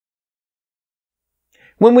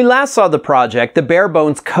When we last saw the project, the bare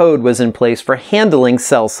bones code was in place for handling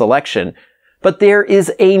cell selection, but there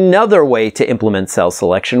is another way to implement cell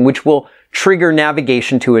selection which will trigger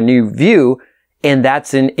navigation to a new view, and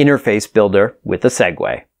that's an interface builder with a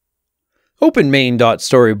segue. Open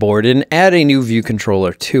main.storyboard and add a new view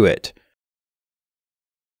controller to it.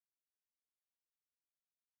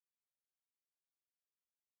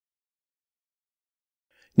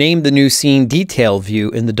 Name the new scene detail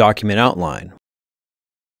view in the document outline.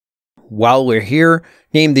 While we're here,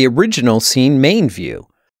 name the original scene main view.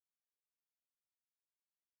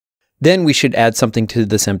 Then we should add something to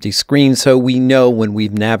this empty screen so we know when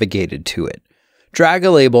we've navigated to it. Drag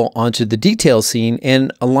a label onto the detail scene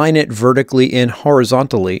and align it vertically and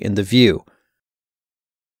horizontally in the view.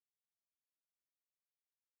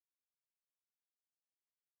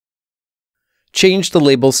 Change the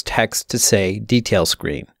label's text to say Detail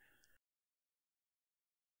Screen.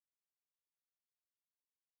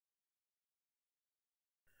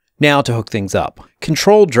 Now to hook things up.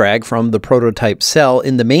 Control drag from the prototype cell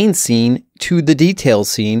in the main scene to the detail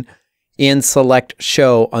scene and select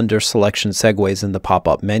Show under Selection Segues in the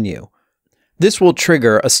pop-up menu. This will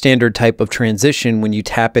trigger a standard type of transition when you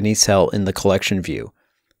tap any cell in the collection view.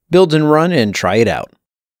 Build and run and try it out.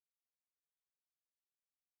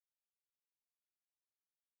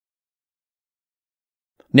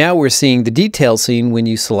 Now we're seeing the detail scene when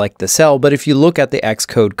you select the cell, but if you look at the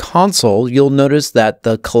Xcode console, you'll notice that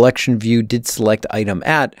the collection view did select item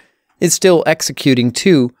at is still executing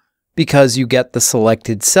too because you get the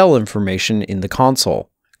selected cell information in the console.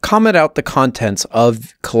 Comment out the contents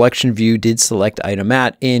of collection view did select item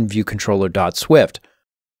at in viewcontroller.swift.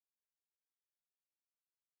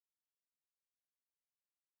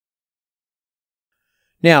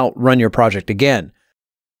 Now run your project again.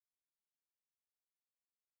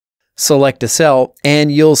 Select a cell,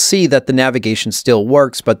 and you'll see that the navigation still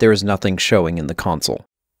works, but there is nothing showing in the console.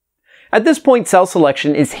 At this point, cell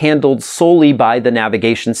selection is handled solely by the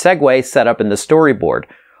navigation segue set up in the storyboard.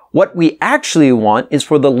 What we actually want is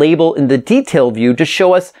for the label in the detail view to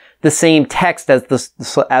show us the same text as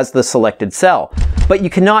the selected cell, but you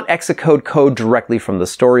cannot execute code directly from the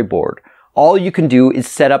storyboard. All you can do is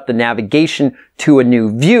set up the navigation to a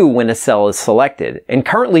new view when a cell is selected. And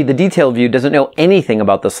currently the detail view doesn't know anything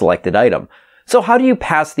about the selected item. So how do you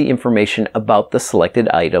pass the information about the selected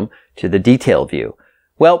item to the detail view?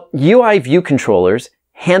 Well, UI view controllers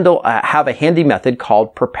have a handy method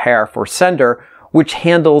called prepare for sender, which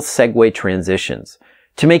handles segue transitions.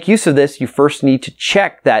 To make use of this, you first need to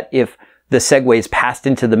check that if the segues passed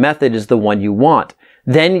into the method is the one you want.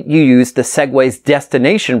 Then you use the segue's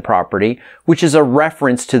destination property, which is a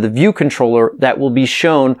reference to the view controller that will be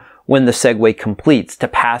shown when the segue completes to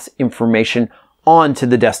pass information on to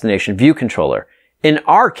the destination view controller. In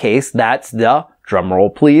our case, that's the,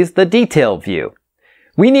 drumroll please, the detail view.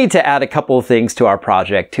 We need to add a couple of things to our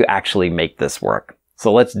project to actually make this work.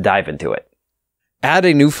 So let's dive into it. Add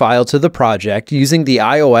a new file to the project using the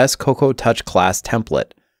iOS Cocoa Touch class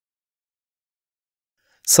template.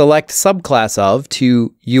 Select subclass of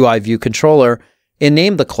to UI view controller and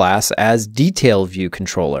name the class as detail view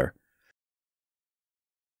controller.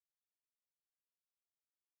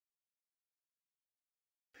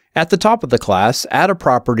 At the top of the class, add a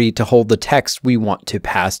property to hold the text we want to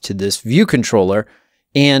pass to this view controller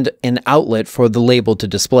and an outlet for the label to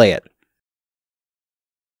display it.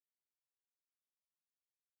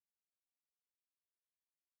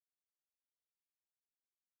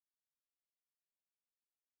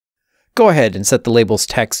 Go ahead and set the label's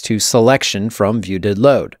text to selection from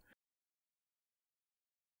view.did.load.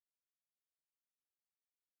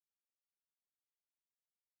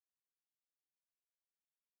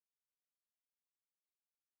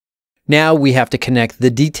 Now we have to connect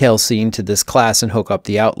the detail scene to this class and hook up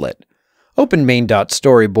the outlet. Open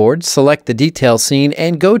main.storyboard, select the detail scene,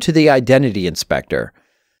 and go to the identity inspector.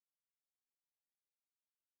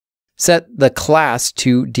 Set the class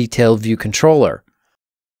to detail view controller.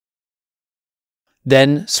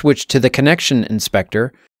 Then switch to the connection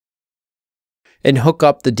inspector and hook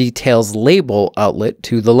up the details label outlet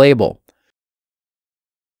to the label.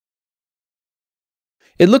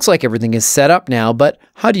 It looks like everything is set up now, but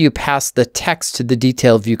how do you pass the text to the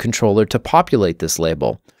detail view controller to populate this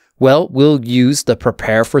label? Well, we'll use the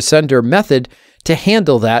prepare for sender method to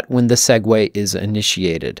handle that when the segue is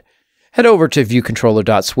initiated. Head over to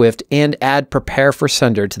viewcontroller.swift and add prepare for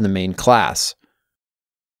sender to the main class.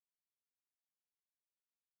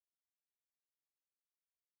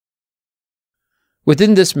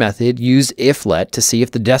 Within this method, use iflet to see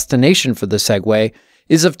if the destination for the segue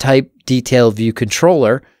is of type detail view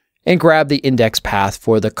controller and grab the index path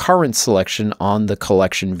for the current selection on the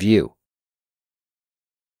collection view.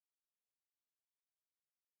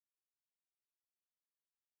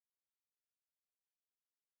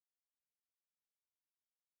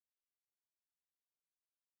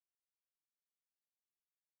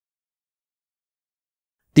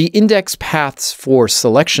 The index paths for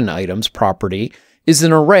selection items property is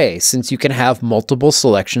an array since you can have multiple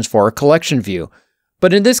selections for a collection view,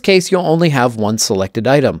 but in this case you'll only have one selected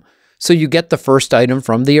item, so you get the first item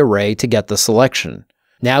from the array to get the selection.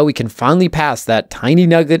 Now we can finally pass that tiny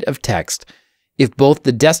nugget of text. If both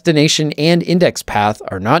the destination and index path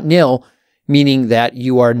are not nil, meaning that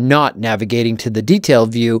you are not navigating to the detail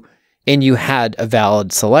view and you had a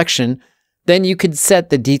valid selection, then you could set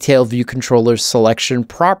the detail view controller's selection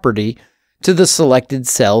property to the selected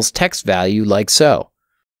cell's text value like so.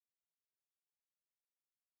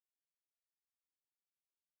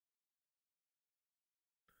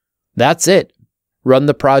 That's it. Run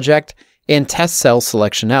the project and test cell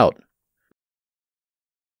selection out.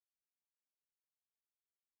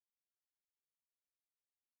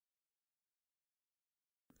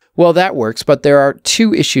 Well, that works, but there are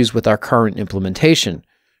two issues with our current implementation.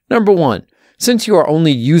 Number one, since you are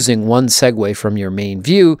only using one segue from your main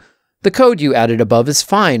view, the code you added above is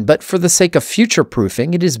fine, but for the sake of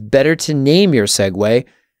future-proofing, it is better to name your segue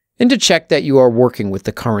and to check that you are working with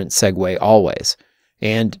the current segue always.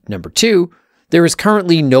 And number two, there is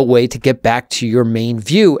currently no way to get back to your main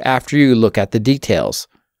view after you look at the details.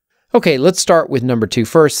 Okay, let's start with number two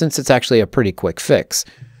first, since it's actually a pretty quick fix.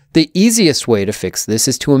 The easiest way to fix this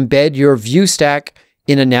is to embed your view stack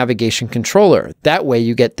in a navigation controller. That way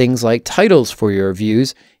you get things like titles for your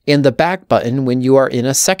views and the back button when you are in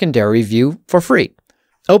a secondary view for free.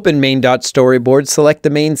 Open main.storyboard, select the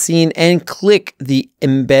main scene, and click the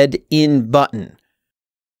Embed In button.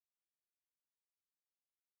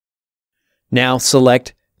 Now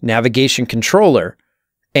select Navigation Controller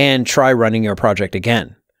and try running your project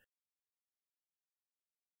again.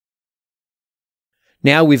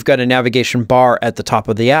 Now we've got a navigation bar at the top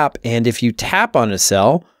of the app, and if you tap on a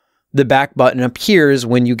cell, the back button appears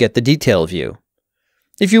when you get the detail view.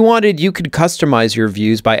 If you wanted, you could customize your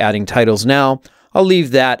views by adding titles now. I'll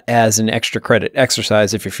leave that as an extra credit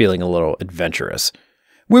exercise if you're feeling a little adventurous.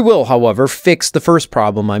 We will, however, fix the first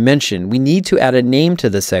problem I mentioned. We need to add a name to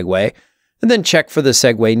the segue, and then check for the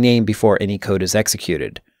segue name before any code is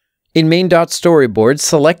executed. In main.storyboard,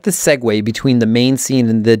 select the segue between the main scene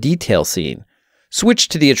and the detail scene. Switch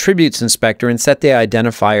to the attributes inspector and set the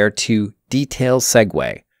identifier to detail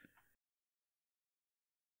segue.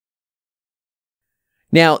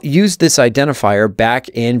 Now use this identifier back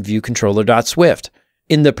in viewcontroller.swift.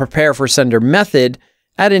 In the prepare for sender method,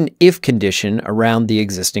 add an if condition around the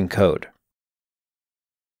existing code.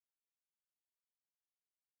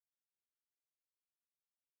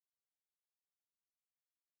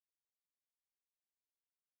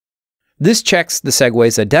 This checks the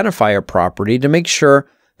segue's identifier property to make sure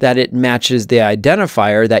that it matches the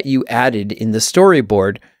identifier that you added in the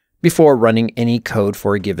storyboard before running any code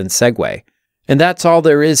for a given segue. And that's all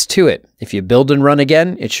there is to it. If you build and run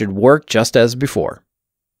again, it should work just as before.